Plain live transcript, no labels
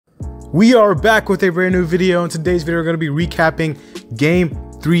We are back with a brand new video. In today's video, we're going to be recapping Game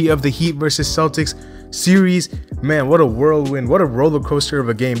 3 of the Heat versus Celtics series. Man, what a whirlwind, what a roller coaster of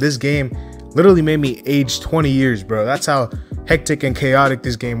a game. This game literally made me age 20 years, bro. That's how hectic and chaotic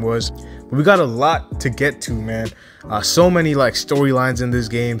this game was. But we got a lot to get to, man. So many like storylines in this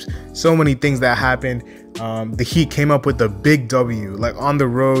game, so many things that happened. The Heat came up with a big W, like on the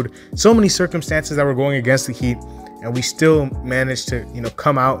road. So many circumstances that were going against the Heat, and we still managed to,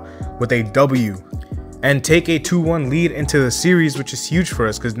 come out with a W and take a 2-1 lead into the series, which is huge for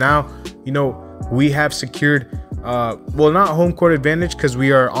us because now, we have secured, well, not home court advantage because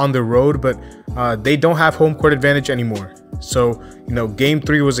we are on the road, but they don't have home court advantage anymore. So, Game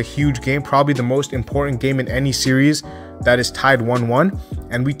 3 was a huge game, probably the most important game in any series that is tied 1-1,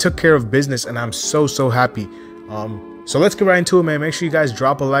 and we took care of business, and I'm so happy. So let's get right into it, man. Make sure you guys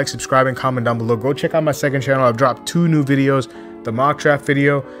drop a like, subscribe, and comment down below. Go check out my second channel. I've dropped 2 new videos, the mock draft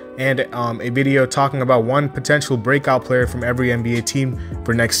video and a video talking about one potential breakout player from every NBA team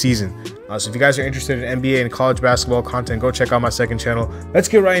for next season. So if you guys are interested in NBA and college basketball content, go check out my second channel. Let's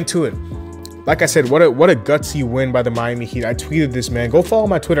get right into it. Like I said, what a gutsy win by the Miami Heat. I tweeted this, man. Go follow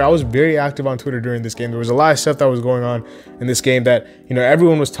my Twitter. I was very active on Twitter during this game. There was a lot of stuff that was going on in this game that,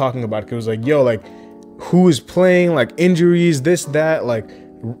 everyone was talking about. It was like, yo, like, who is playing, like injuries, this, that, like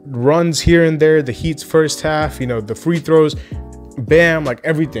runs here and there, the Heat's first half, the free throws, bam, like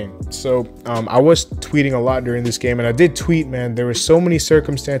everything. So I was tweeting a lot during this game, and I did tweet, man, there were so many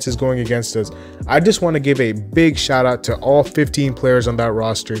circumstances going against us. I just want to give a big shout out to all 15 players on that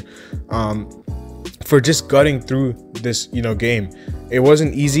roster for just gutting through this, game. It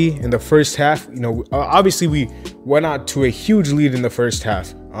wasn't easy in the first half. Obviously we went out to a huge lead in the first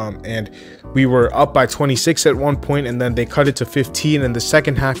half, and we were up by 26 at one point, and then they cut it to 15. In the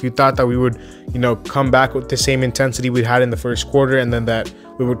second half, you thought that we would, come back with the same intensity we had in the first quarter, and then that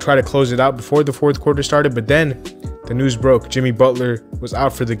we would try to close it out before the fourth quarter started. But then the news broke. Jimmy Butler was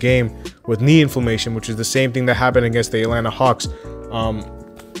out for the game with knee inflammation, which is the same thing that happened against the Atlanta Hawks.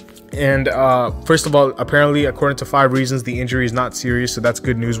 First of all, apparently, according to 5 reasons, the injury is not serious, so that's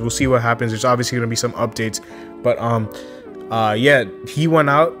good news. We'll see what happens. There's obviously going to be some updates, but yeah, he went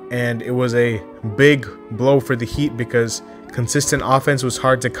out, and it was a big blow for the Heat because consistent offense was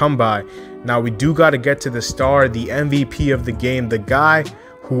hard to come by. Now we do got to get to the star, the MVP of the game, the guy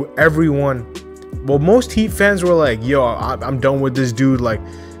who everyone, well, most Heat fans were like, yo, I'm done with this dude. Like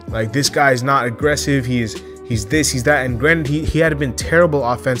this guy's not aggressive. He's this, he's that. And granted, he had been terrible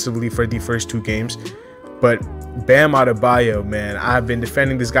offensively for the first 2 games, but Bam Adebayo, man, I've been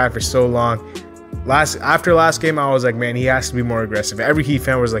defending this guy for so long. After last game, I was like, man, he has to be more aggressive. Every Heat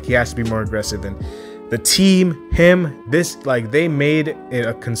fan was like, he has to be more aggressive. And the team, they made it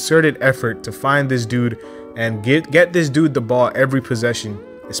a concerted effort to find this dude and get this dude the ball every possession,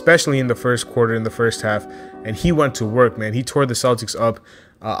 especially in the first quarter, in the first half. And he went to work, man. He tore the Celtics up.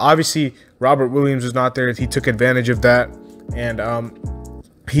 Obviously, Robert Williams was not there. He took advantage of that. And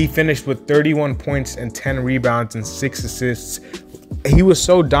he finished with 31 points and 10 rebounds and 6 assists. He was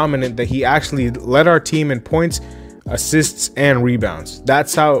so dominant that he actually led our team in points, assists, and rebounds.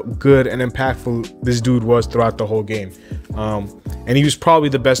 That's how good and impactful this dude was throughout the whole game. And he was probably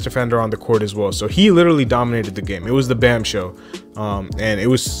the best defender on the court as well. So he literally dominated the game. It was the Bam show. And it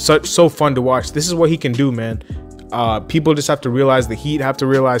was so fun to watch. This is what he can do, man. People just have to realize, the Heat have to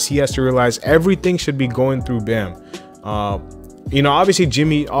realize, he has to realize everything should be going through Bam. Obviously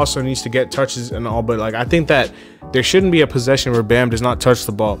Jimmy also needs to get touches and all, but like I think that there shouldn't be a possession where Bam does not touch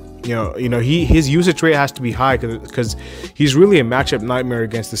the ball. His usage rate has to be high because he's really a matchup nightmare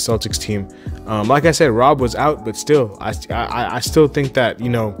against the Celtics team. Like I said, Rob was out, but still, I still think that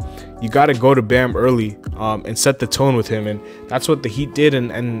you got to go to Bam early and set the tone with him, and that's what the Heat did,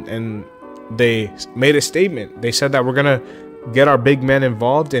 and they made a statement. They said that we're gonna get our big men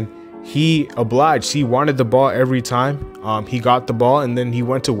involved, and he obliged. He wanted the ball every time. He got the ball, and then he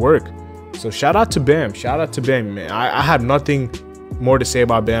went to work. So shout out to Bam. Shout out to Bam, man. I have nothing more to say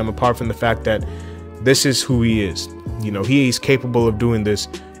about Bam apart from the fact that this is who he is. He is capable of doing this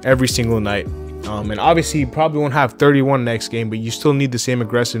every single night. And obviously, he probably won't have 31 next game, but you still need the same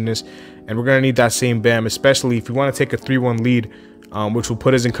aggressiveness, and we're gonna need that same Bam, especially if you want to take a 3-1 lead, which will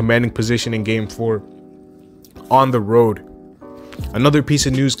put us in commanding position in Game 4 on the road. Another piece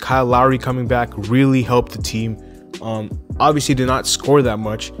of news, Kyle Lowry coming back really helped the team. Obviously did not score that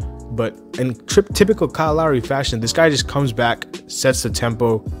much, but in typical Kyle Lowry fashion, this guy just comes back, sets the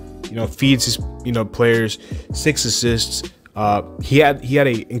tempo, feeds his players, 6 assists. He had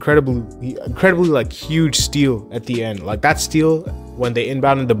a incredibly like huge steal at the end. Like that steal when they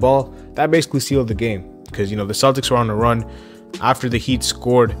inbounded the ball, that basically sealed the game because the Celtics were on the run. after the Heat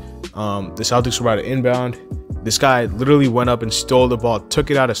scored, the Celtics were about to inbound. This guy literally went up and stole the ball,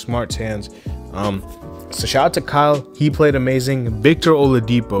 took it out of Smart's hands. So shout out to Kyle. He played amazing. Victor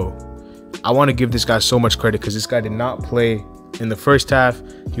Oladipo, I want to give this guy so much credit because this guy did not play in the first half.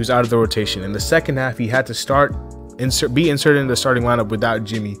 He was out of the rotation. In the second half, he had to be inserted in the starting lineup without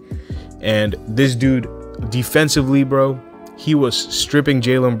Jimmy. And this dude, defensively, bro, he was stripping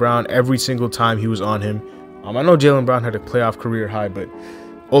Jaylen Brown every single time he was on him. I know Jaylen Brown had a playoff career high, but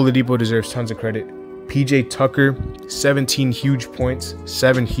Oladipo deserves tons of credit. PJ Tucker, 17 huge points,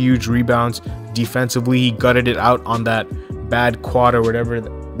 7 huge rebounds. Defensively, he gutted it out on that bad quad or whatever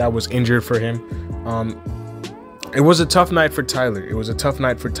that was injured for him. It was a tough night for Tyler.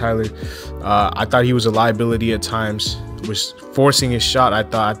 I thought he was a liability at times, was forcing his shot.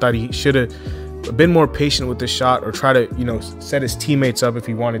 I thought he should have been more patient with the shot or try to, set his teammates up if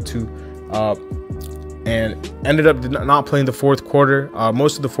he wanted to. And ended up not playing the fourth quarter,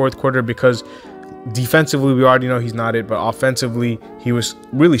 most of the fourth quarter, because defensively we already know he's not it, but offensively he was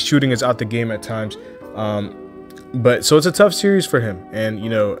really shooting us out the game at times. But so it's a tough series for him, and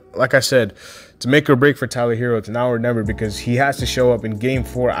like I said, to make or break for Tyler Hero, it's now or never, because he has to show up in game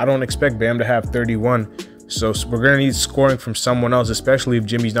 4. I don't expect Bam to have 31, so we're gonna need scoring from someone else, especially if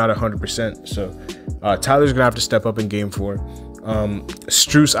Jimmy's not 100%. So Tyler's gonna have to step up in game 4.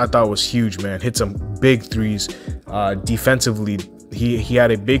 Strus, I thought, was huge, man. Hit some big threes. Defensively, he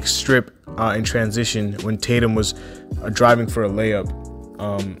had a big strip in transition when Tatum was driving for a layup.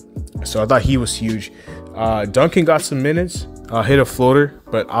 So I thought he was huge. Duncan got some minutes, hit a floater,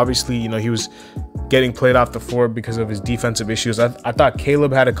 but obviously, he was getting played off the floor because of his defensive issues. I thought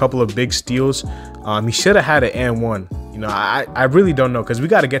Caleb had a couple of big steals. He should have had an and one. I really don't know, because we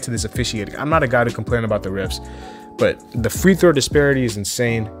got to get to this officiating. I'm not a guy to complain about the refs, but the free throw disparity is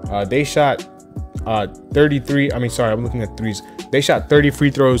insane. They shot 33. I'm looking at threes. They shot 30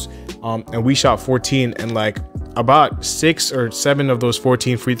 free throws, and we shot 14, and like about 6 or 7 of those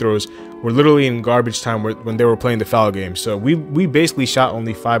 14 free throws were literally in garbage time when they were playing the foul game. So we basically shot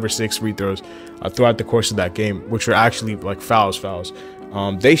only 5 or 6 free throws throughout the course of that game, which were actually like fouls.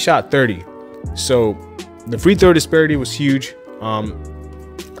 They shot 30. So the free throw disparity was huge.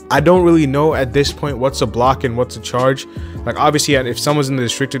 I don't really know at this point what's a block and what's a charge. Like, obviously, if someone's in the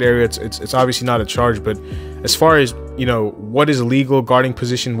restricted area, it's obviously not a charge. But as far as, what is legal guarding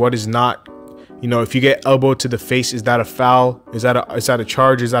position, what is not, if you get elbowed to the face, is that a foul? Is that a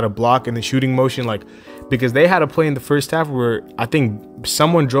charge? Is that a block in the shooting motion? Like, because they had a play in the first half where I think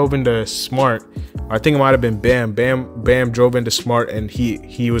someone drove into Smart. I think it might have been Bam. Bam drove into Smart, and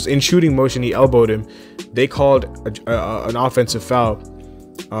he was in shooting motion. He elbowed him. They called an offensive foul.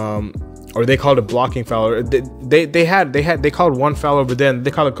 Or they called a blocking foul. Or they called one foul over there, and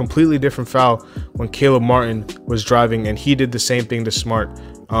they called a completely different foul when Caleb Martin was driving, and he did the same thing to Smart.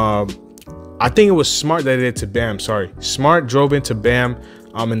 I think it was Smart that did it to Bam. Sorry, Smart drove into Bam,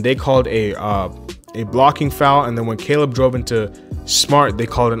 and they called a blocking foul, and then when Caleb drove into Smart, they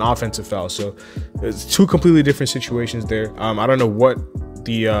called an offensive foul. So it's 2 completely different situations there. I don't know what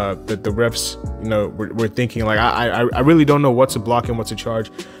the refs were thinking. Like, I really don't know what's a block and what's a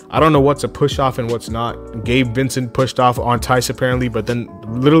charge. I don't know what's a push off and what's not. Gabe Vincent pushed off on Tice apparently, but then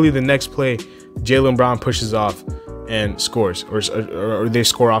literally the next play, Jaylen Brown pushes off and scores, or they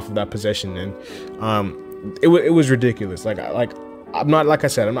score off of that possession, and it was ridiculous. I'm not, like I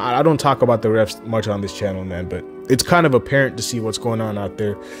said, I don't talk about the refs much on this channel, man, but it's kind of apparent to see what's going on out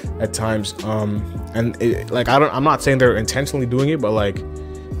there at times. And I'm not saying they're intentionally doing it, but like,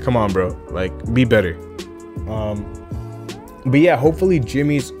 come on, bro, like, be better. But yeah, hopefully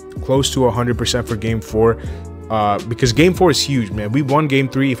Jimmy's close to 100% for game 4, because game 4 is huge, man. We won game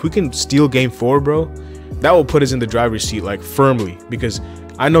 3. If we can steal game 4, bro, that will put us in the driver's seat, like, firmly, because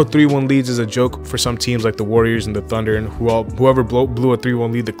I know 3-1 leads is a joke for some teams like the Warriors and the Thunder and whoever blew a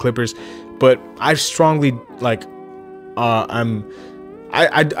 3-1 lead, the Clippers. But I strongly, like,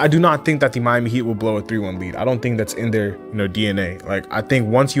 I do not think that the Miami Heat will blow a 3-1 lead. I don't think that's in their DNA. Like, I think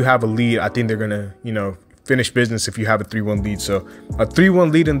once you have a lead, I think they're gonna finish business if you have a 3-1 lead. So a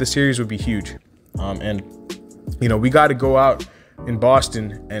 3-1 lead in the series would be huge. And we got to go out in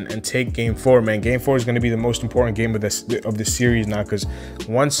Boston and take game 4, man. Game 4 is going to be the most important game of this series now, because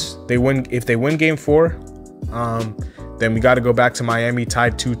once they win, if they win game 4, then we got to go back to Miami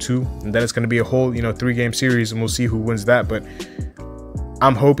tied 2-2, and then it's going to be a whole 3-game series, and we'll see who wins that. But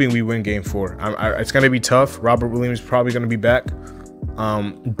I'm hoping we win game 4. It's going to be tough. Robert Williams is probably going to be back,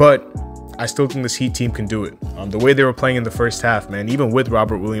 but I still think this Heat team can do it. The way they were playing in the first half, man, even with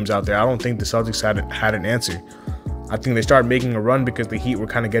Robert Williams out there, I don't think the Celtics had an answer. I think they started making a run because the Heat were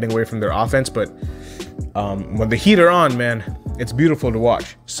kind of getting away from their offense, but when the Heat are on, man, it's beautiful to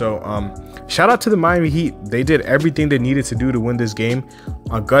watch. So shout out to the Miami Heat. They did everything they needed to do to win this game.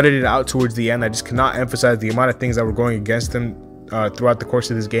 Gutted it out towards the end. I just cannot emphasize the amount of things that were going against them throughout the course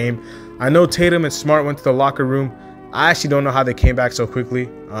of this game. I know Tatum and Smart went to the locker room. I actually don't know how they came back so quickly.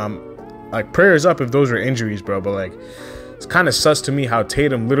 Like, prayers up if those were injuries, bro. But like, it's kind of sus to me how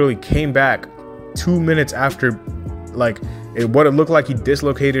Tatum literally came back 2 minutes after, like, what it looked like he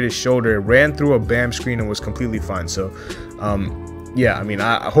dislocated his shoulder, ran through a BAM screen, and was completely fine. So yeah, I mean,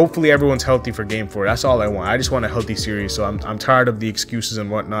 hopefully everyone's healthy for game 4. That's all I want. I just want a healthy series. So I'm tired of the excuses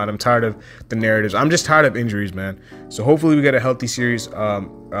and whatnot. I'm tired of the narratives. I'm just tired of injuries, man. So hopefully we get a healthy series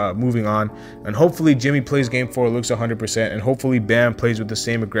moving on. And hopefully Jimmy plays game 4, looks 100%. And hopefully Bam plays with the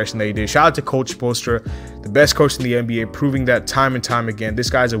same aggression that he did. Shout out to Coach Spoelstra, the best coach in the NBA, proving that time and time again. This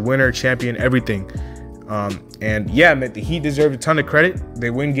guy's a winner, champion, everything. And yeah, man, the Heat deserve a ton of credit. They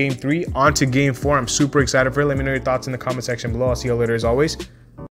win game 3, on to game 4. I'm super excited for it. Let me know your thoughts in the comment section below. I'll see you later as always.